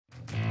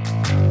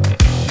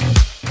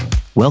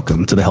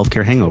Welcome to the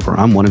Healthcare Hangover.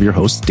 I'm one of your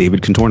hosts,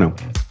 David Contorno.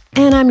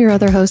 And I'm your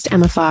other host,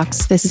 Emma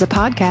Fox. This is a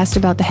podcast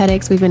about the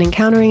headaches we've been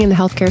encountering in the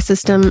healthcare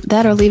system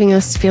that are leaving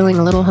us feeling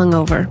a little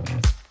hungover.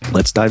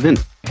 Let's dive in.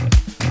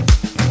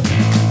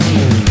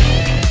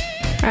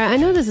 All right, I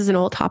know this is an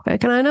old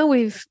topic, and I know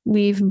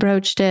we've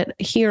broached it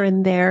here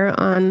and there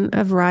on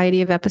a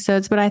variety of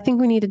episodes, but I think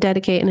we need to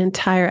dedicate an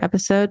entire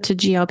episode to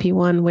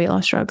GLP-1 weight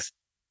loss drugs.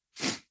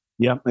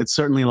 Yeah, it's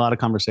certainly a lot of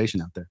conversation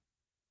out there.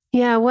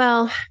 Yeah,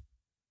 well,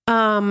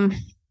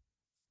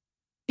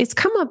 it's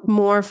come up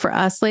more for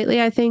us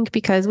lately, I think,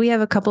 because we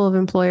have a couple of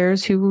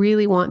employers who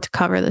really want to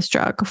cover this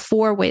drug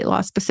for weight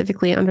loss,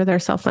 specifically under their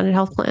self-funded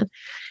health plan.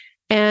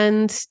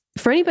 And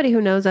for anybody who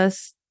knows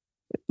us,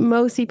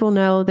 most people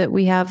know that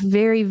we have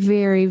very,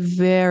 very,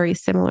 very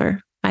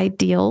similar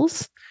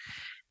ideals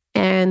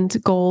and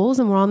goals,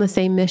 and we're on the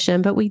same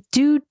mission, but we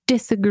do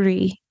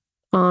disagree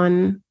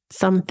on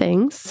some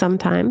things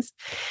sometimes.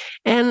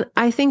 And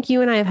I think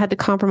you and I have had to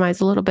compromise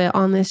a little bit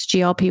on this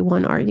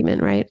GLP-1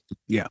 argument, right?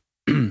 Yeah.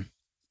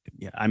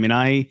 Yeah. I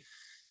mean,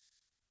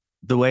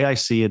 the way I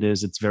see it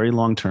is it's very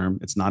long-term.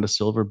 It's not a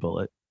silver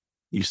bullet.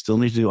 You still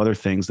need to do other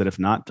things that, if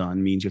not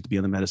done, means you have to be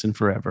on the medicine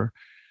forever.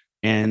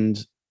 And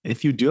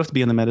if you do have to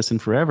be on the medicine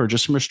forever,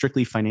 just from a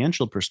strictly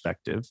financial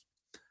perspective,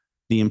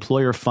 the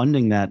employer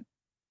funding that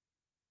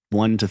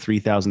 $1,000 to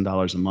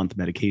 $3,000 a month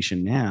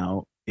medication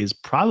now is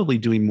probably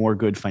doing more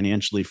good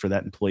financially for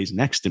that employee's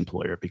next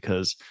employer,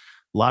 because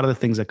a lot of the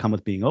things that come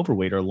with being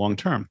overweight are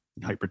long-term: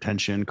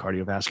 hypertension,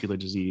 cardiovascular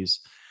disease.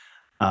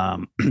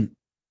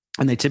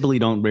 And they typically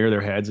don't rear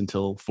their heads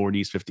until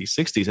 40s, 50s,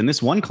 60s. And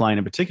this one client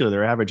in particular,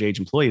 their average age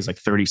employee is like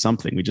 30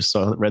 something. We just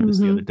read this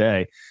the other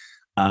day.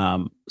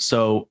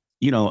 So,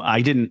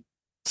 I didn't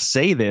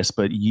say this,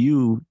 but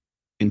you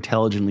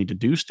intelligently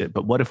deduced it.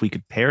 But what if we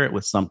could pair it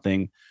with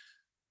something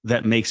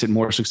that makes it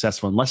more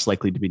successful and less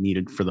likely to be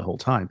needed for the whole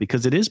time?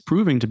 Because it is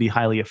proving to be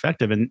highly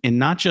effective, and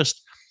not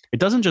just, it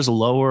doesn't just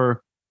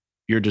lower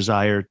your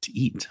desire to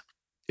eat.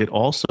 It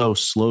also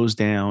slows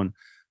down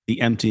the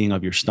emptying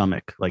of your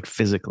stomach, like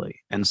physically.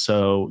 And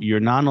so you're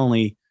not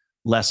only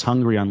less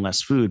hungry on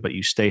less food, but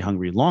you stay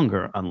hungry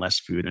longer on less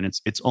food. And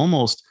it's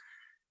almost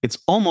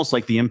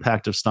like the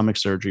impact of stomach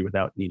surgery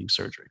without needing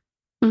surgery.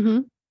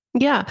 Mm-hmm.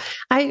 Yeah.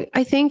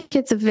 I think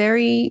it's a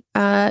very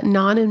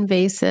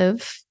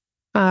non-invasive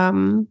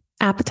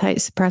appetite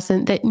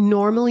suppressant that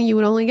normally you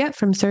would only get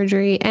from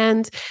surgery.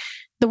 And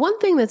the one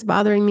thing that's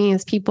bothering me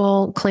is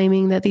people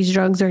claiming that these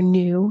drugs are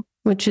new,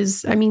 which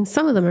is, I mean,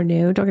 some of them are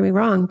new, don't get me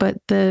wrong, but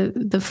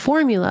the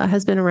formula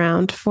has been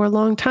around for a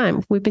long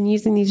time. We've been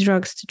using these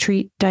drugs to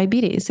treat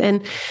diabetes.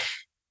 And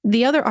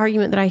the other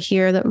argument that I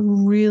hear that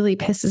really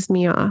pisses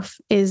me off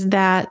is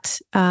that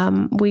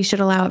we should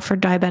allow it for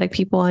diabetic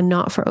people and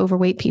not for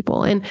overweight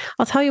people. And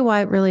I'll tell you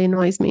why it really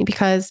annoys me,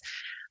 because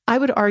I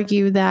would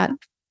argue that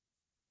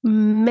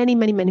many,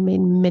 many, many, many,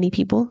 many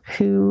people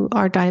who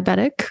are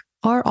diabetic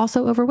are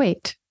also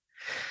overweight.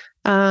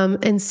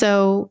 And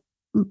so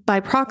by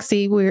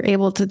proxy, we're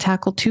able to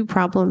tackle two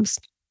problems.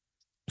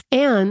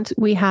 And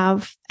we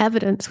have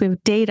evidence, we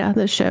have data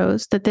that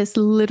shows that this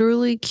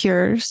literally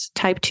cures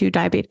type 2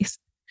 diabetes.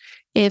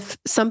 If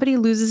somebody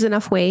loses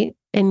enough weight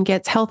and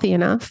gets healthy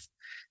enough,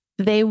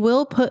 they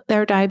will put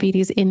their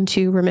diabetes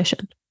into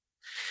remission.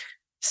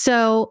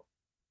 So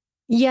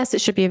yes,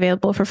 it should be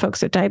available for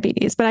folks with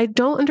diabetes, but I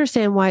don't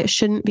understand why it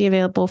shouldn't be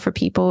available for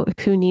people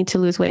who need to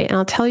lose weight. And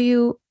I'll tell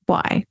you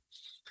why.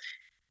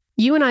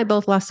 You and I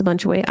both lost a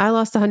bunch of weight. I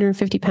lost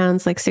 150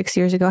 pounds like 6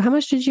 years ago. How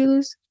much did you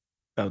lose?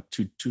 About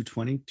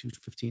 220,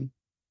 215.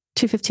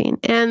 215.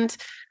 And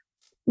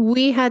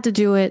we had to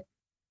do it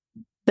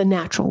the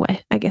natural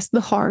way, I guess,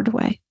 the hard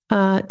way.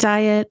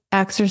 Diet,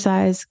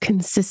 exercise,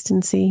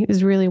 consistency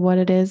is really what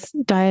it is.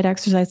 Diet,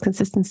 exercise,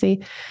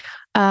 consistency.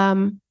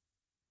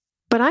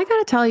 But I got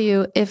to tell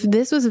you, if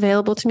this was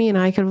available to me and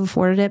I could have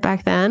afforded it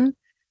back then,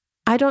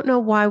 I don't know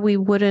why we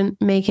wouldn't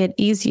make it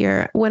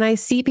easier. When I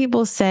see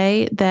people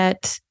say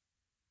that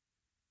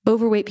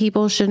overweight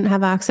people shouldn't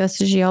have access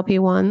to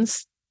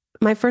GLP-1s,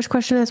 my first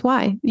question is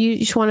why? You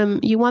just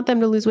you want them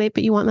to lose weight,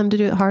 but you want them to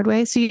do it the hard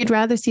way. So you'd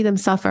rather see them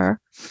suffer.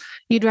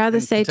 You'd rather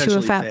say to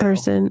a fat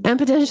person and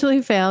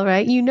potentially fail,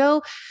 right? Do you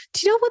know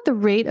what the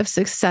rate of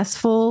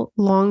successful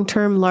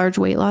long-term large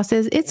weight loss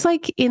is? It's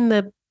like in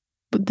the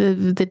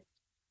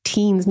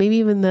teens, maybe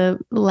even the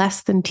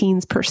less than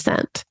teens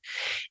 %.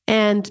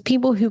 And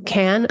people who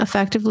can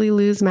effectively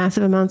lose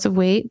massive amounts of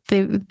weight,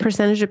 the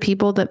percentage of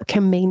people that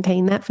can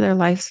maintain that for their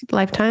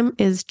lifetime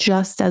is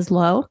just as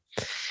low.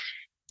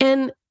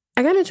 And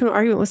I got into an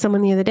argument with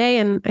someone the other day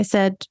and I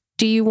said,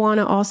 do you want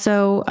to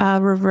also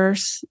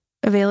reverse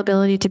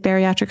availability to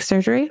bariatric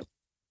surgery?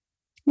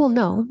 Well,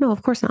 no,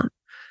 of course not.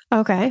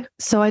 Okay.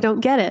 So I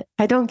don't get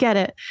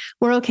it.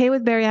 We're okay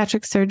with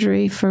bariatric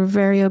surgery for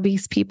very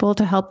obese people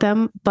to help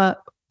them, but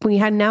we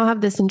now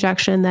have this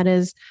injection that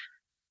is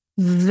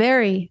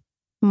very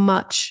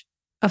much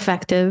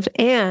effective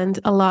and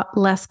a lot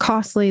less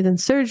costly than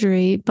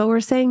surgery, but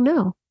we're saying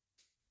no.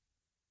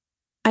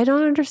 I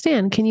don't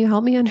understand. Can you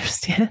help me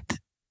understand?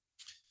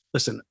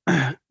 Listen,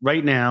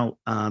 right now,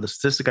 the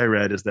statistic I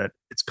read is that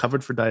it's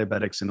covered for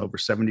diabetics in over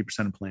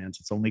 70% of plans.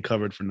 It's only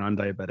covered for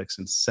non-diabetics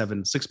in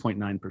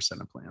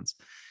 6.9% of plans.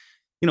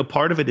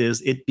 Part of it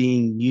is it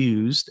being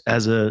used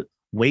as a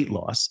weight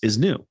loss is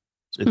new.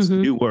 It's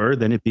newer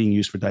than it being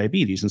used for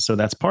diabetes. And so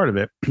that's part of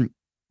it.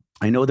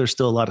 I know there's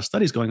still a lot of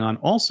studies going on.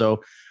 Also,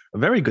 a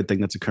very good thing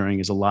that's occurring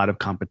is a lot of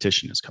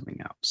competition is coming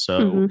out.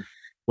 So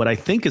what I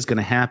think is going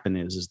to happen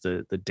is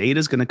the data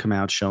is going to come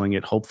out showing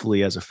it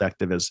hopefully as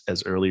effective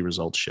as early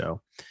results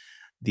show.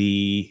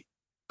 The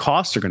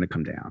costs are going to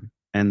come down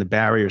and the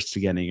barriers to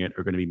getting it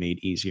are going to be made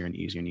easier and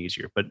easier and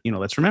easier. But,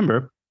 let's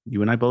remember,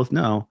 you and I both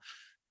know,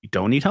 you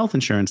don't need health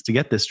insurance to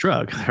get this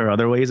drug. There are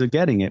other ways of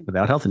getting it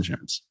without health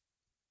insurance.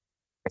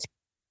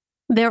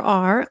 There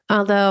are,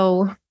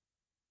 although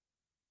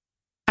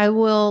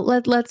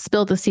let's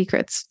spill the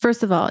secrets.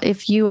 First of all,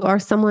 if you are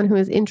someone who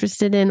is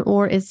interested in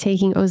or is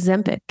taking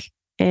Ozempic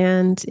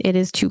and it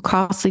is too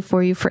costly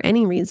for you for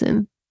any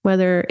reason,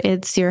 whether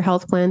it's your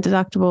health plan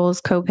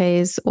deductibles,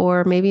 copays,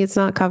 or maybe it's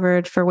not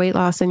covered for weight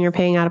loss and you're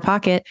paying out of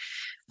pocket,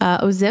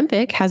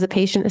 Ozempic has a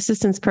patient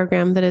assistance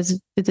program that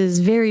is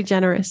very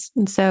generous.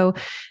 And so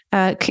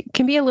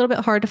can be a little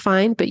bit hard to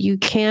find, but you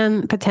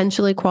can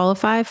potentially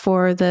qualify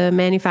for the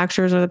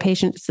manufacturers or the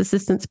patient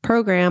assistance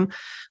program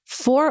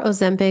for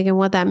Ozempic. And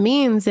what that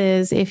means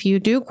is if you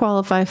do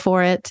qualify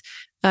for it,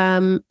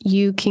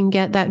 you can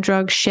get that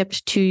drug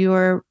shipped to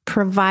your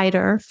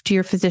provider, to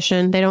your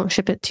physician. They don't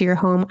ship it to your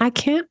home. I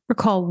can't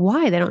recall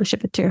why they don't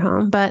ship it to your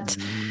home, but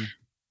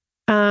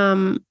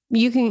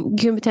you can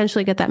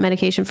potentially get that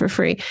medication for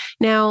free.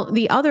 Now,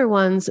 the other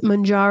ones,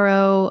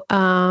 Mounjaro,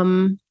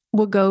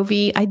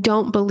 Wegovy, I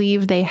don't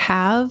believe they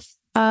have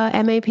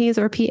MAPs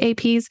or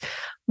PAPs,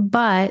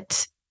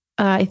 but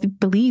I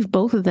believe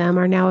both of them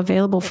are now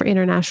available for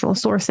international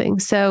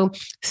sourcing. So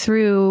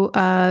through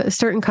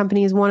certain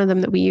companies, one of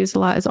them that we use a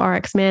lot is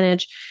RX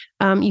Manage.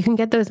 You can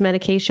get those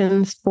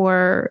medications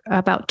for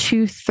about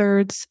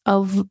 2/3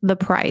 of the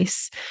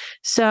price.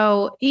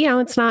 So,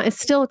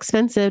 it's still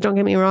expensive. Don't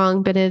get me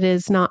wrong, but it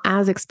is not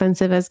as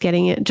expensive as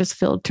getting it just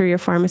filled through your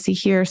pharmacy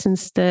here,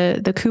 since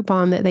the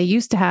coupon that they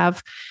used to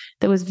have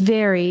that was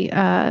very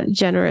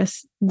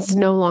generous is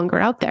no longer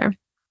out there.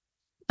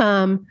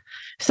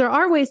 So there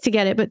are ways to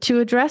get it, but to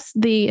address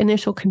the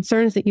initial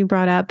concerns that you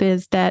brought up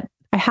is that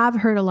I have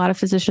heard a lot of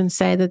physicians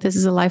say that this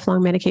is a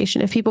lifelong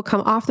medication. If people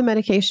come off the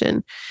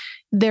medication,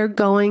 they're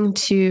going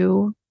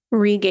to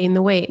regain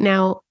the weight.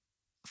 Now,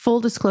 full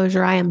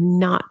disclosure, I am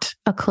not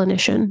a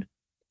clinician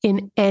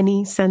in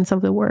any sense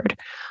of the word,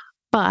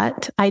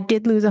 but I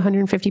did lose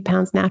 150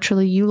 pounds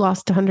naturally. You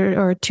lost 100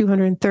 or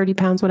 230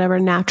 pounds, whatever,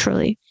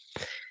 naturally.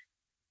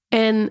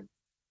 And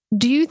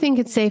do you think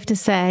it's safe to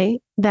say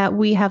that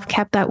we have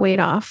kept that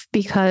weight off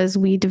because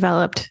we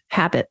developed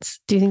habits?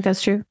 Do you think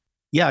that's true?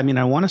 Yeah. I mean,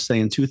 I want to say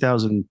in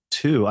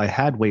 2002, I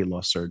had weight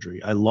loss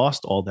surgery. I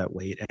lost all that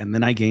weight and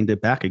then I gained it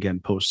back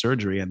again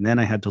post-surgery. And then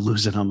I had to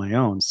lose it on my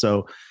own.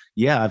 So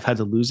yeah, I've had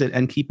to lose it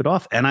and keep it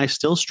off. And I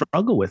still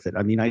struggle with it.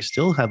 I mean, I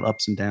still have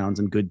ups and downs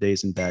and good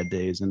days and bad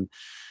days. And,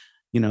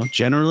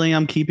 generally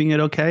I'm keeping it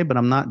okay, but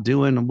I'm not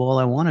doing all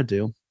I want to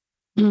do.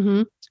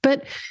 Mm-hmm.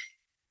 But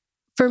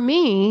for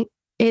me,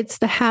 it's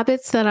the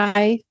habits that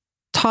I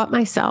taught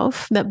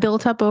myself that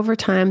built up over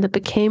time, that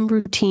became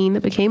routine,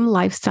 that became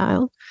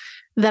lifestyle,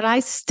 that I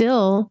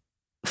still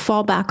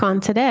fall back on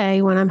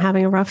today when I'm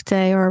having a rough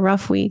day or a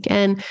rough week.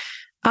 And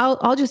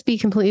I'll just be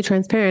completely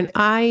transparent.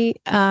 I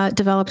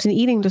developed an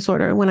eating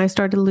disorder when I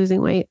started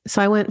losing weight.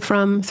 So I went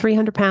from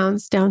 300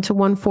 pounds down to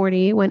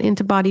 140, went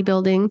into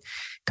bodybuilding,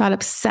 got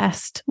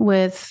obsessed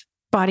with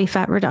body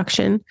fat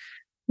reduction,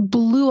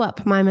 blew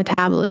up my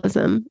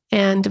metabolism,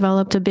 and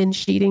developed a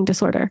binge eating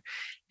disorder.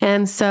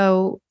 And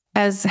so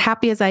as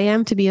happy as I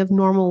am to be of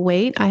normal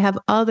weight, I have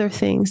other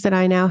things that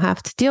I now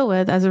have to deal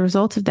with as a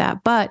result of that.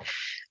 But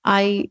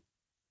I,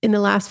 in the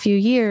last few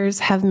years,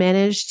 have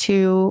managed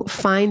to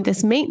find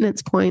this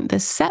maintenance point,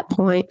 this set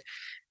point,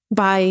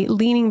 by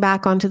leaning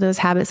back onto those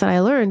habits that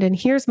I learned. And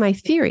here's my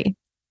theory.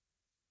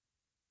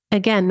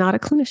 Again, not a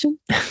clinician,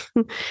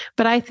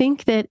 but I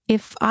think that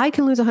if I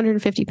can lose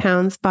 150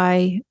 pounds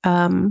by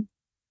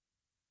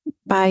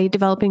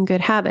developing good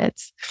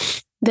habits,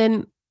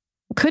 then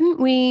couldn't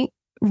we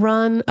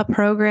run a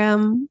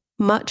program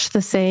much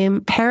the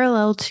same,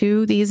 parallel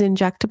to these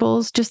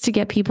injectables, just to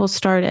get people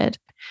started?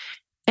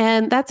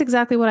 And that's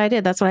exactly what I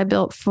did. That's what I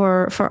built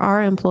for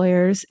our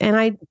employers.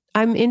 And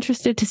I'm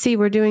interested to see,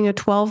 we're doing a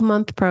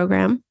 12-month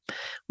program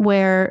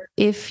where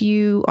if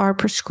you are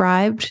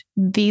prescribed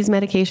these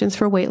medications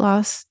for weight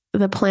loss,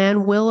 the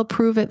plan will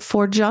approve it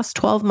for just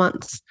 12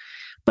 months,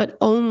 but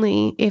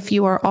only if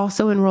you are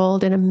also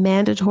enrolled in a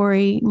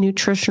mandatory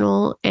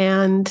nutritional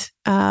and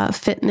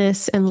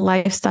fitness and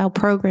lifestyle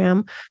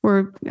program.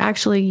 We're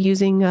actually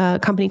using a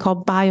company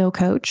called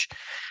BioCoach.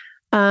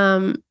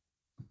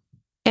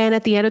 And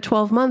at the end of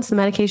 12 months, the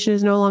medication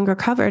is no longer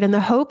covered. And the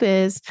hope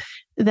is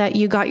that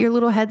you got your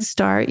little head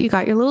start, you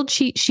got your little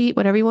cheat sheet,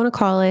 whatever you want to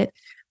call it.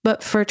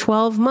 But for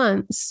 12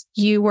 months,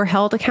 you were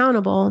held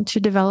accountable to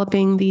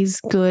developing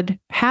these good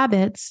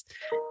habits.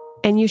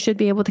 and you should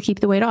be able to keep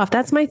the weight off.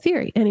 That's my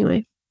theory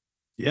anyway.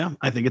 Yeah,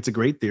 I think it's a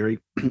great theory,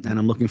 and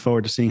I'm looking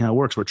forward to seeing how it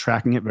works. We're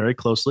tracking it very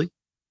closely.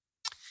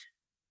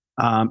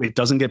 It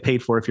doesn't get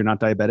paid for if you're not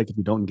diabetic, if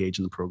you don't engage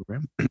in the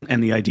program.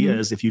 And the idea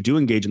is if you do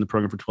engage in the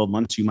program for 12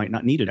 months, you might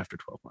not need it after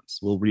 12 months.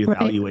 We'll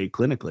reevaluate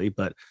clinically,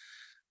 but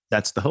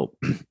that's the hope.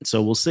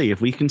 So we'll see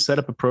if we can set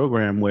up a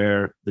program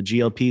where the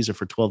GLPs are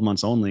for 12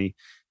 months only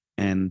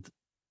and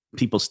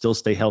people still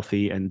stay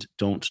healthy and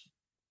don't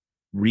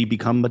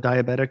re-become a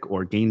diabetic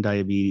or gain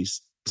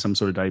diabetes, some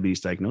sort of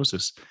diabetes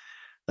diagnosis.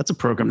 That's a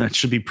program that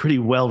should be pretty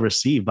well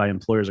received by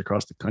employers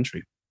across the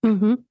country.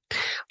 Mm-hmm.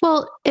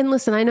 Well, and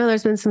listen, I know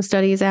there's been some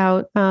studies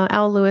out.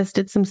 Al Lewis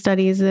did some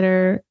studies that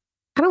are,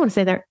 I don't want to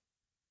say they're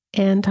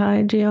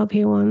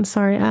anti-GLP-1s,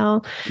 sorry,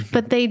 Al,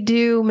 but they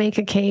do make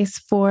a case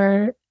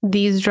for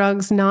these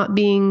drugs not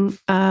being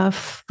a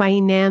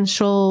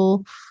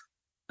financial,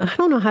 I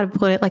don't know how to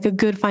put it, like a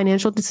good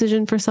financial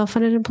decision for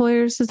self-funded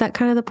employers. Is that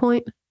kind of the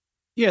point?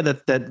 Yeah,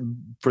 that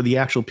for the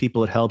actual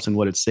people it helps and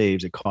what it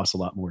saves, it costs a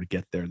lot more to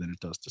get there than it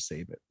does to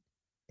save it.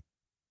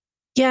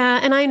 Yeah.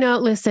 And I know,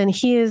 listen,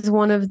 he is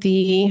one of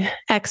the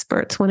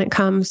experts when it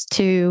comes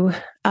to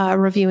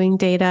reviewing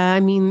data. I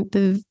mean,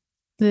 the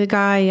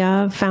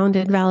guy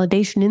founded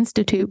Validation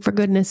Institute, for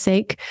goodness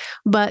sake.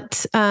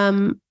 But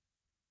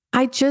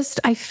I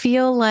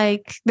feel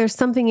like there's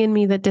something in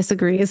me that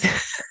disagrees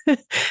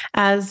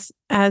as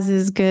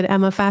is good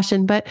Emma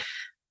fashion. But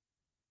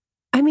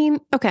I mean,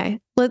 okay,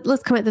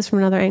 let's come at this from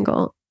another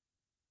angle.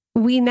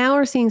 We now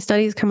are seeing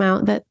studies come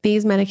out that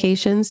these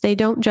medications, they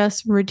don't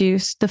just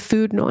reduce the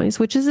food noise,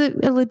 which is a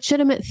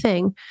legitimate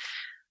thing,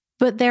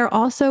 but they're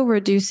also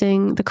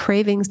reducing the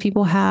cravings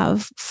people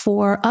have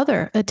for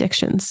other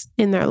addictions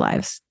in their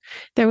lives.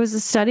 There was a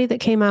study that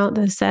came out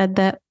that said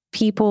that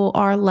people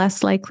are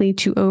less likely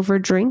to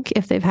overdrink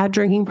if they've had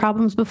drinking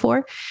problems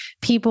before.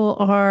 People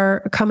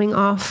are coming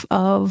off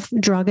of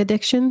drug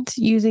addictions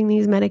using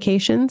these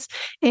medications,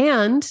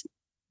 and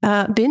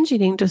binge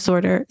eating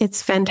disorder.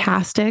 It's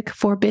fantastic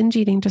for binge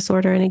eating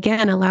disorder. And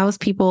again, allows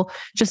people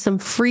just some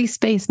free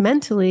space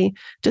mentally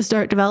to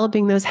start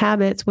developing those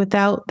habits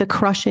without the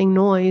crushing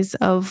noise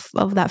of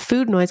that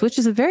food noise, which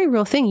is a very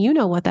real thing. You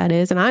know what that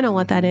is. And I know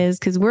what that is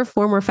because we're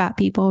former fat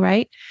people,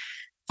 right?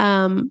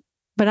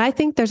 But I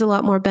think there's a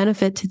lot more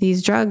benefit to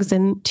these drugs.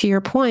 And to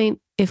your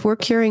point, if we're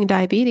curing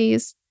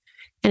diabetes,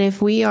 and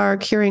if we are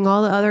curing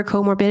all the other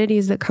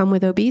comorbidities that come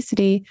with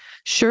obesity,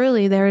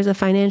 surely there is a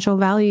financial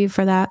value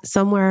for that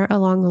somewhere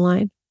along the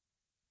line.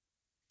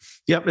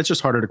 Yep, it's just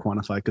harder to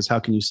quantify because how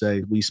can you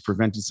say we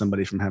prevented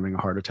somebody from having a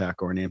heart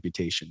attack or an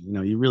amputation? You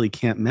know, you really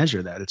can't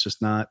measure that. It's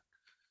just not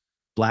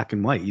black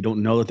and white. You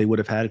don't know that they would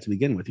have had it to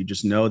begin with. You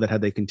just know that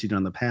had they continued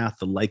on the path,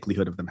 the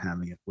likelihood of them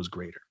having it was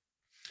greater.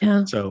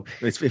 Yeah. So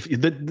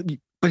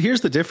but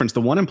here's the difference. The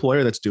one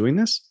employer that's doing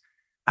this,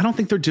 I don't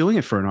think they're doing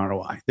it for an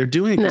ROI. They're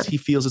doing it because he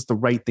feels it's the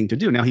right thing to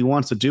do. Now, he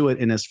wants to do it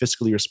in as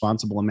fiscally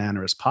responsible a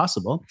manner as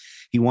possible.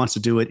 He wants to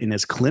do it in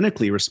as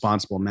clinically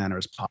responsible a manner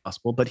as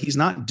possible, but he's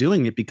not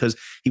doing it because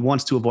he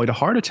wants to avoid a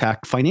heart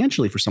attack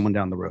financially for someone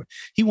down the road.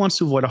 He wants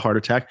to avoid a heart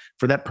attack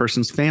for that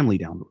person's family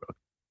down the road.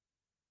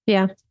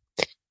 Yeah.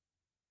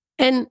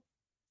 And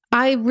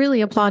I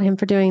really applaud him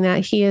for doing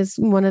that. He is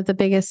one of the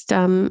biggest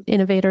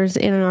innovators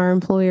in our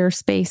employer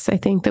space, I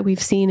think, that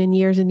we've seen in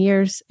years and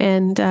years,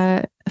 and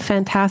a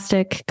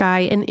fantastic guy.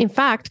 And in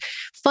fact,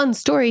 fun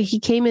story, he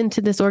came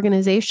into this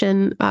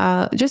organization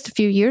just a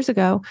few years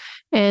ago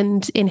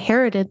and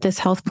inherited this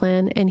health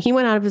plan. And he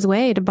went out of his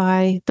way to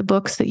buy the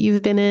books that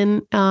you've been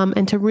in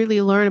and to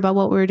really learn about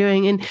what we were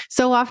doing. And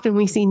so often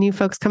we see new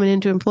folks coming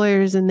into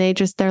employers and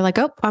they're like,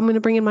 oh, I'm going to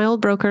bring in my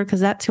old broker because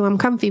that's who I'm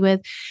comfy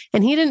with.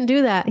 And he didn't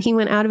do that. He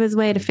went out of his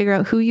way to figure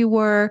out who you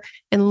were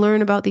and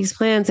learn about these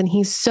plans. And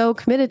he's so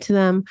committed to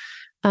them.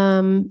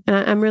 And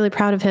I'm really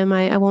proud of him.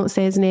 I won't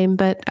say his name,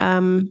 but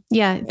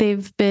yeah,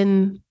 they've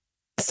been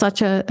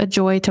such a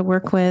joy to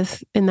work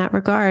with in that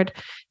regard.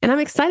 And I'm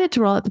excited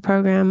to roll out the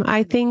program.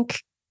 I think,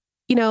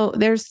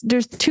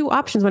 there's two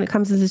options when it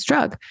comes to this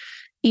drug.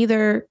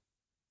 Either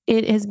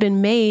it has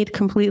been made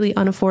completely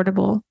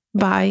unaffordable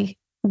by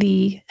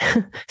the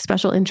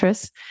special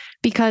interests,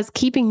 because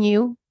keeping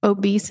you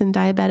obese and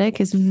diabetic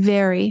is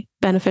very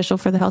beneficial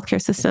for the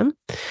healthcare system,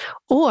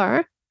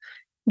 or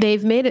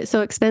they've made it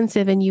so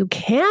expensive and you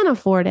can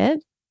afford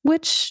it,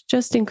 which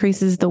just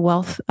increases the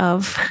wealth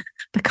of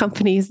the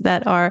companies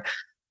that are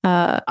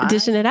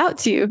dishing it out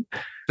to you.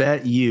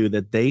 Bet you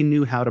that they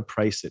knew how to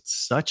price it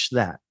such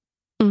that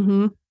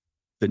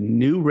the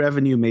new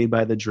revenue made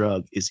by the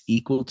drug is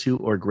equal to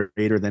or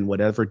greater than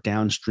whatever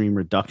downstream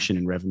reduction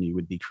in revenue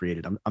would be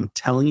created. I'm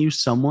telling you,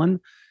 someone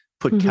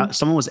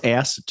was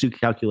asked to do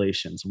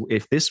calculations.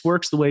 If this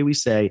works the way we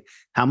say,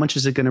 how much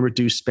is it going to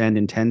reduce spend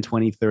in 10,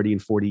 20, 30,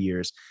 and 40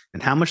 years?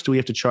 And how much do we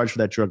have to charge for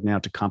that drug now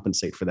to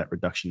compensate for that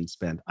reduction in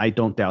spend? I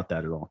don't doubt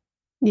that at all.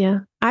 Yeah,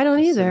 I don't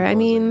either. I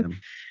mean,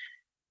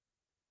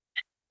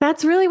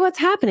 that's really what's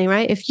happening,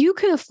 right? If you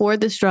can afford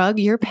this drug,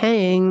 you're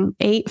paying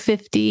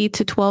 $850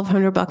 to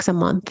 $1,200 a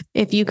month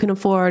if you can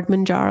afford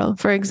Mounjaro,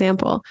 for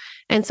example.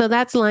 And so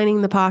that's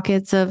lining the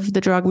pockets of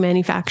the drug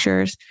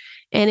manufacturers.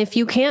 And if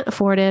you can't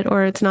afford it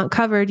or it's not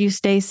covered, you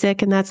stay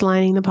sick, and that's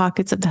lining the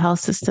pockets of the health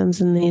systems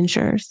and the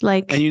insurers.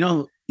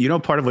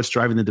 And part of what's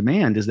driving the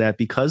demand is that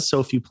because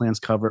so few plans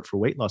cover it for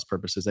weight loss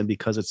purposes, and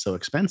because it's so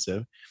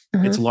expensive,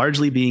 it's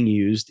largely being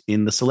used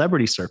in the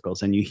celebrity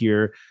circles. And you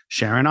hear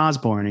Sharon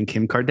Osbourne and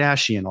Kim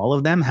Kardashian, all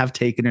of them have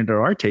taken it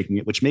or are taking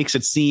it, which makes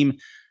it seem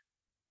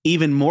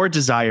even more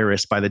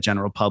desirous by the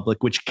general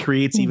public, which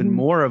creates even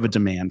more of a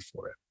demand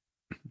for it.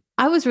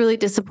 I was really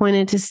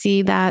disappointed to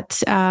see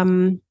that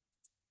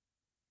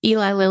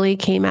Eli Lilly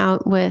came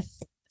out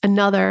with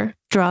another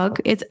drug.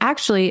 It's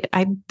actually,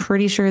 I'm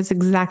pretty sure it's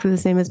exactly the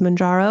same as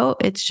Mounjaro.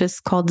 It's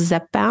just called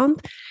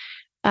Zepbound.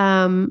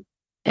 And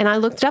I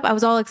looked it up. I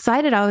was all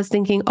excited. I was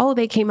thinking, oh,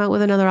 they came out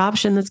with another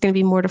option that's going to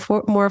be more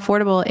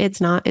affordable.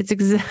 It's not. It's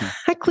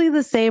exactly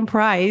the same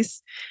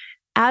price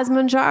as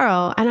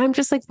Mounjaro. And I'm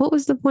just like, what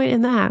was the point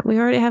in that? We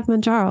already have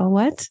Mounjaro.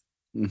 What?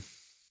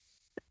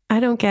 I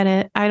don't get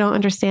it. I don't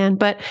understand.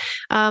 But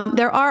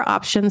there are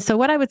options. So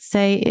what I would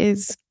say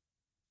is,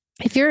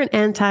 if you're an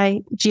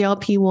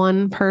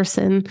anti-GLP-1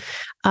 person,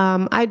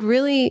 I'd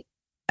really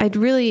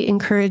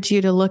encourage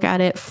you to look at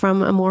it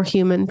from a more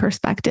human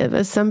perspective.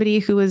 As somebody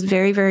who was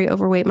very, very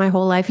overweight my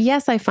whole life,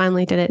 yes, I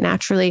finally did it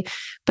naturally,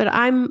 but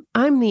I'm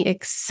the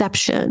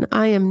exception.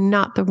 I am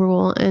not the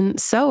rule, and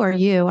so are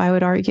you, I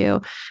would argue.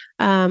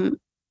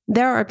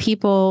 There are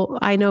people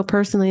I know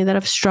personally that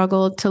have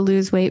struggled to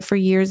lose weight for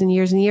years and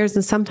years and years,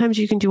 and sometimes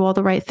you can do all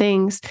the right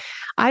things.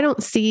 I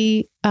don't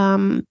see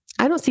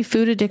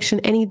food addiction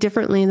any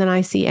differently than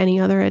I see any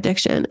other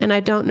addiction. And I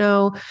don't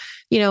know,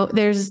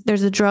 there's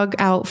a drug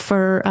out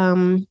for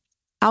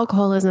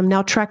alcoholism.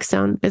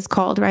 Naltrexone is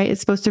called, right?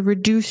 It's supposed to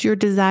reduce your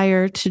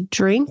desire to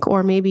drink,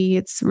 or maybe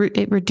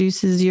it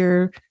reduces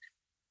your,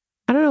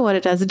 I don't know what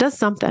it does. It does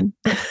something.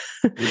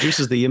 It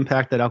reduces the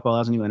impact that alcohol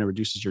has on you, and it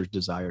reduces your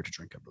desire to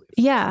drink, I believe.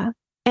 Yeah.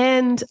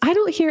 And I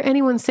don't hear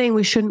anyone saying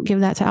we shouldn't give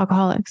that to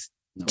alcoholics.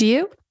 No. Do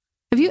you?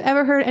 Have you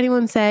ever heard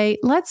anyone say,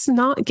 let's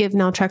not give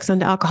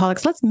naltrexone to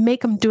alcoholics, let's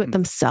make them do it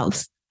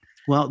themselves?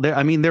 Well,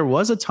 there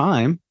was a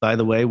time, by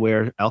the way,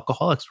 where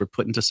alcoholics were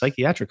put into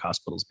psychiatric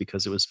hospitals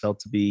because it was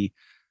felt to be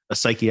a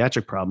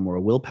psychiatric problem or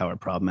a willpower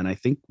problem. And I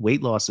think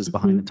weight loss is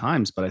behind the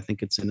times, but I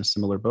think it's in a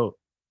similar boat.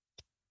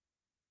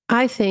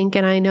 I think,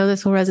 and I know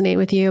this will resonate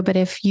with you, but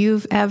if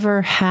you've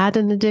ever had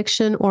an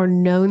addiction or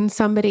known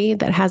somebody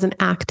that has an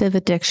active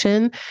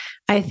addiction,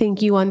 I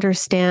think you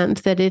understand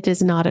that it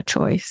is not a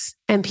choice.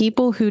 And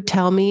people who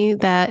tell me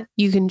that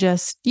you can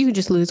just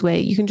lose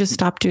weight, you can just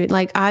stop doing it,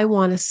 like, I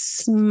want to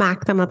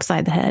smack them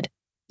upside the head.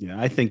 Yeah,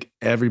 I think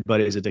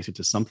everybody is addicted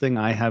to something.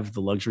 I have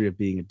the luxury of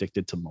being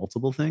addicted to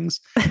multiple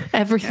things.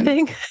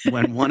 Everything.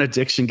 When one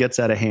addiction gets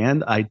out of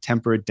hand, I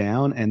temper it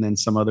down, and then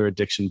some other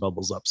addiction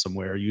bubbles up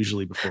somewhere,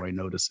 usually before I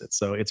notice it.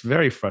 So it's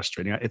very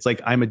frustrating. It's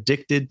like I'm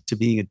addicted to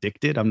being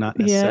addicted. I'm not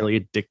necessarily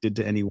addicted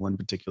to any one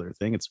particular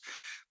thing. It's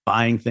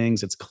buying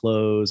things, it's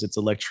clothes, it's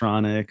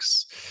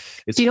electronics.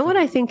 Do you know what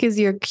I think is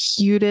your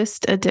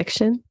cutest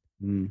addiction?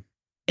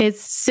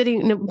 It's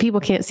sitting, no, people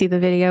can't see the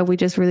video. We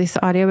just released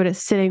the audio, but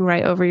it's sitting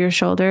right over your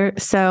shoulder.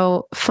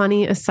 So,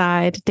 funny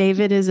aside,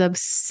 David is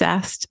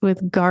obsessed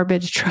with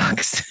garbage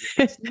trucks.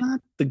 It's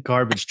not the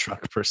garbage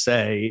truck per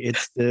se.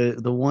 It's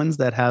the ones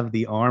that have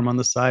the arm on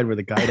the side where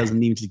the guy doesn't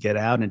need to get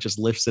out and it just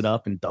lifts it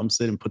up and dumps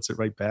it and puts it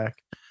right back.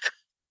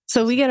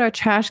 So we get our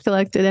trash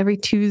collected every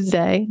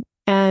Tuesday.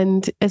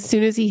 And as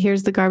soon as he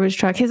hears the garbage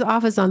truck, his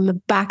office on the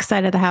back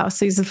side of the house,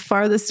 so he's the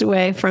farthest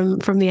away from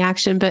the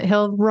action, but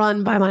he'll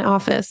run by my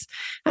office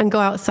and go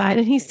outside.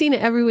 And he's seen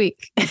it every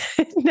week.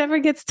 Never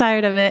gets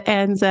tired of it.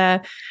 And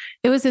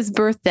it was his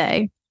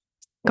birthday.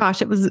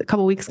 Gosh, it was a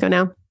couple weeks ago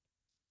now.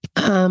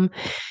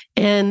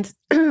 And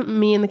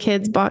me and the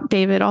kids bought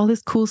David all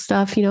this cool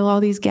stuff, all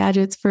these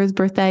gadgets for his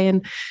birthday.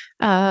 And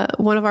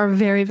one of our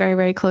very, very,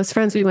 very close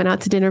friends, we went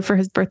out to dinner for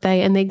his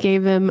birthday, and they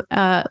gave him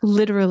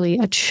literally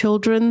a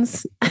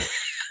children's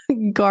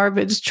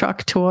garbage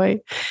truck toy.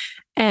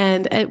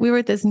 And we were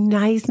at this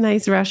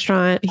nice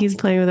restaurant. He's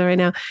playing with it right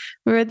now.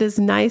 We were at this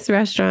nice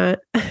restaurant.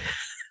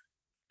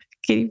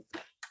 Katie,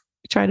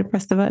 try to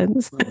press the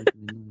buttons.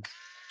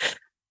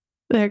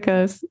 There it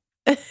goes.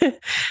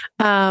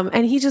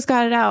 And he just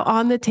got it out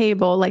on the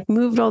table, like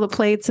moved all the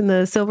plates and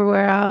the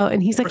silverware out.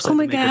 And he's like, oh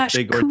my gosh.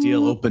 Big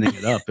ordeal opening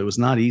it up. It was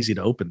not easy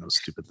to open those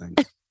stupid things.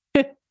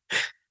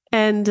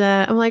 And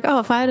I'm like, oh,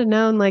 if I had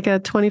known like a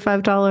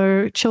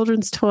 $25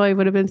 children's toy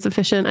would have been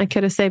sufficient, I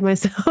could have saved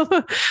myself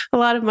a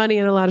lot of money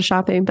and a lot of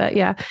shopping. But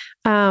yeah.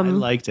 I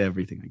liked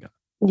everything I got.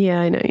 Yeah,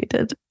 I know you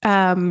did.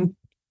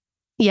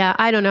 Yeah,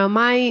 I don't know.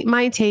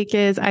 My take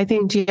is I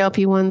think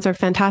GLP-1s are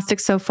fantastic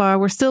so far.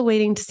 We're still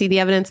waiting to see the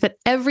evidence, but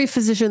every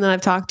physician that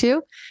I've talked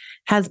to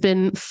has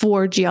been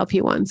for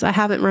GLP-1s. I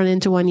haven't run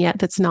into one yet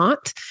that's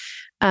not.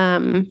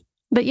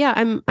 But yeah,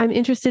 I'm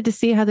interested to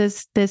see how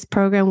this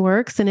program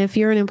works. And if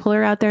you're an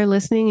employer out there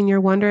listening and you're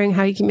wondering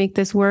how you can make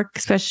this work,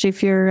 especially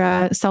if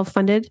you're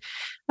self-funded,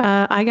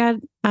 I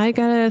got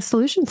a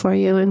solution for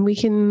you, and we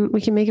can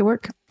make it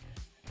work.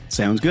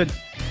 Sounds good.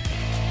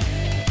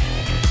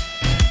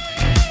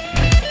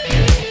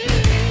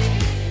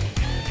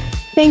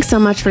 Thanks so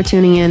much for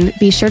tuning in.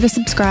 Be sure to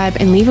subscribe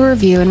and leave a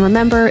review. And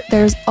remember,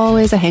 there's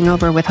always a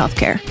hangover with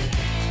healthcare.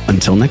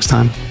 Until next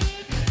time.